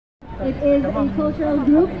It is a cultural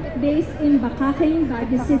group based in Baguio,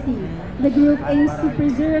 Baguio City. The group aims to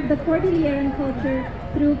preserve the Cordilleran culture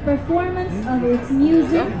through performance of its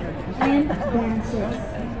music and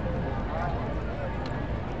dances.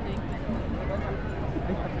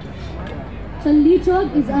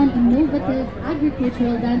 Lichog is an innovative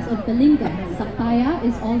agricultural dance of Kalinga. Sakaya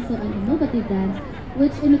is also an innovative dance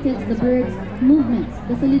which imitates the bird's movements.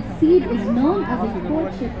 The Salitsid is known as a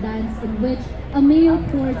courtship dance in which a male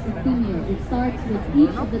courts a female. It starts with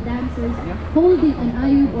each of the dancers holding an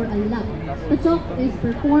ayub or a lap. The chok is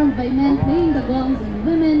performed by men playing the gongs and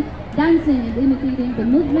women dancing and imitating the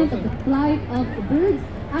movement of the flight of the birds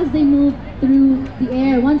as they move through the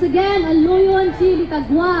air. Once again, Alluyon,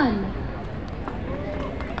 Litagwan.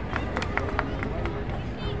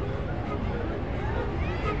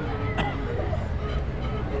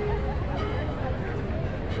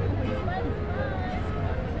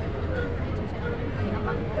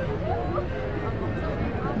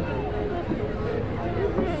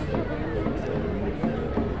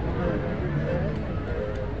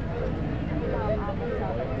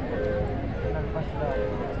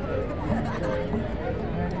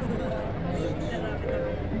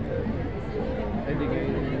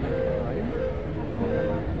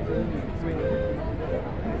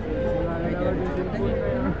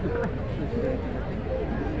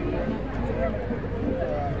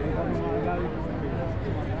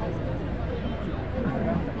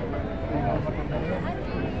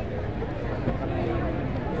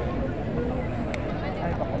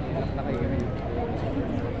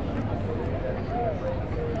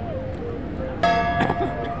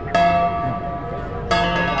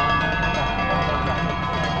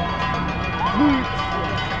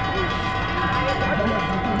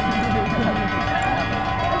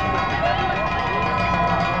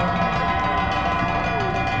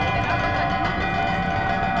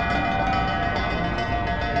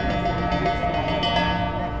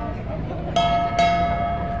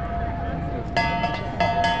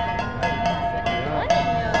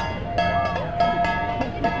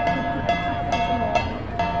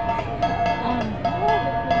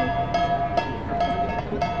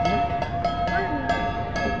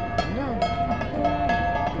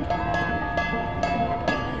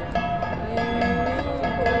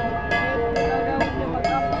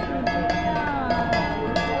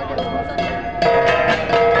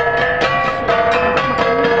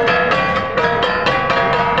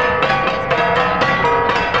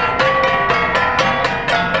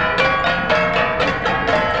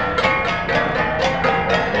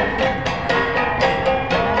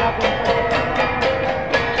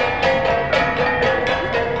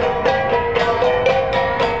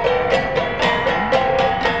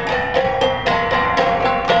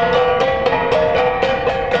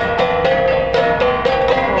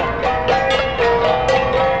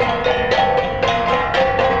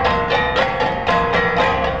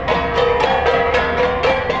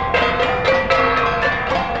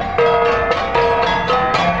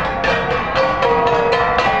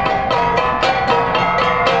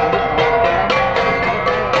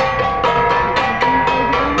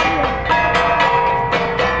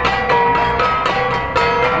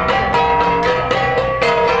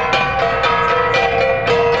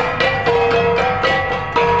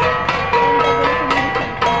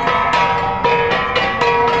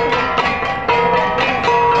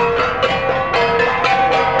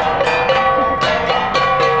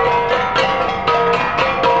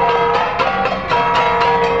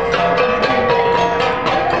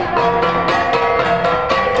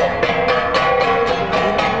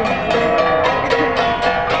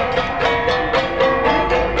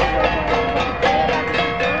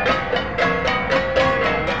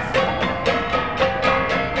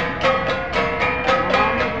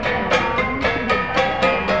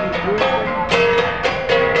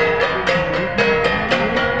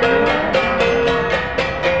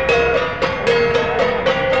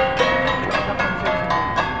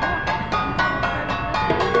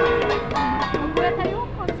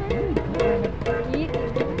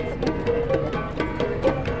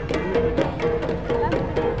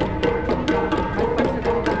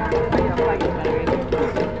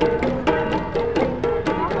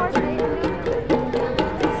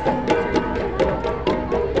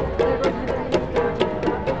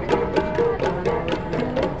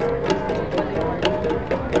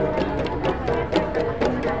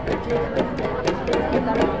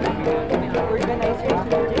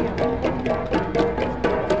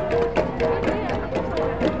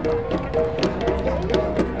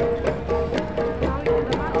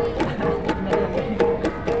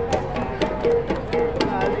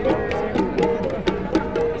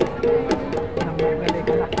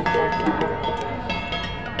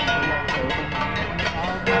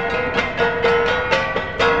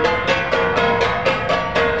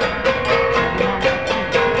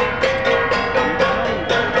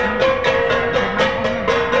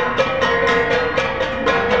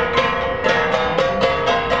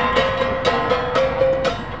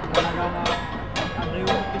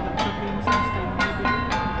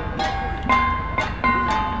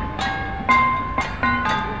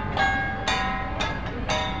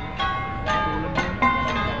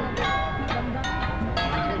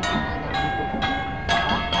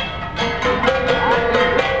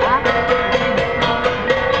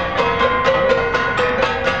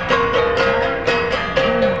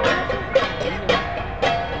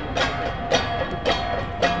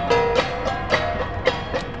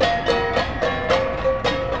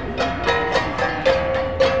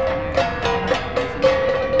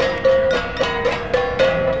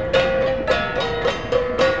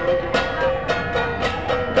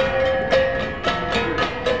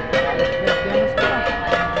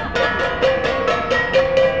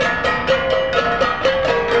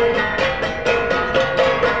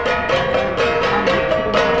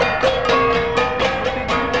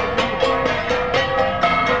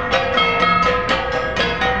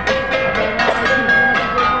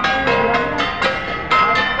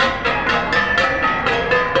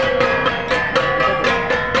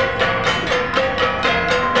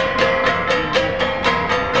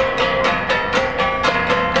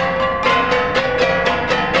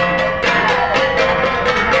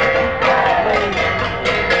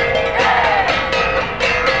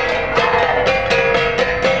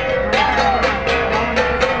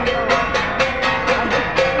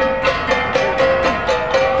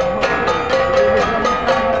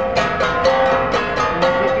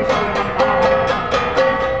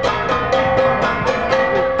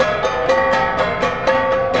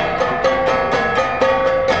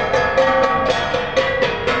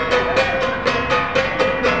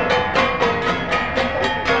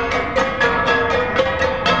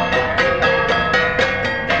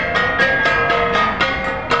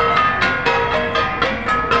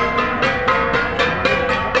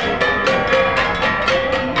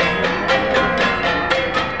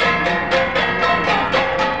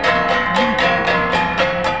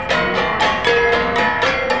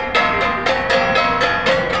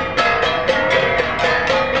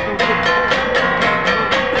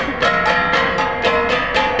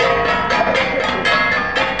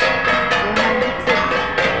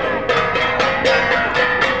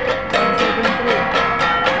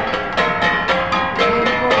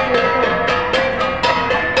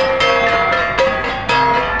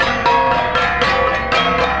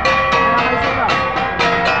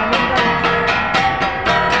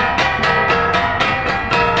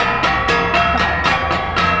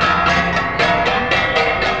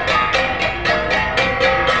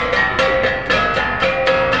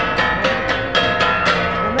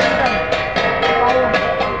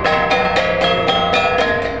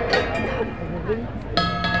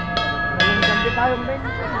 Festival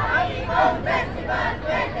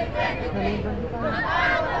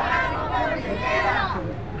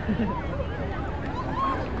 2023.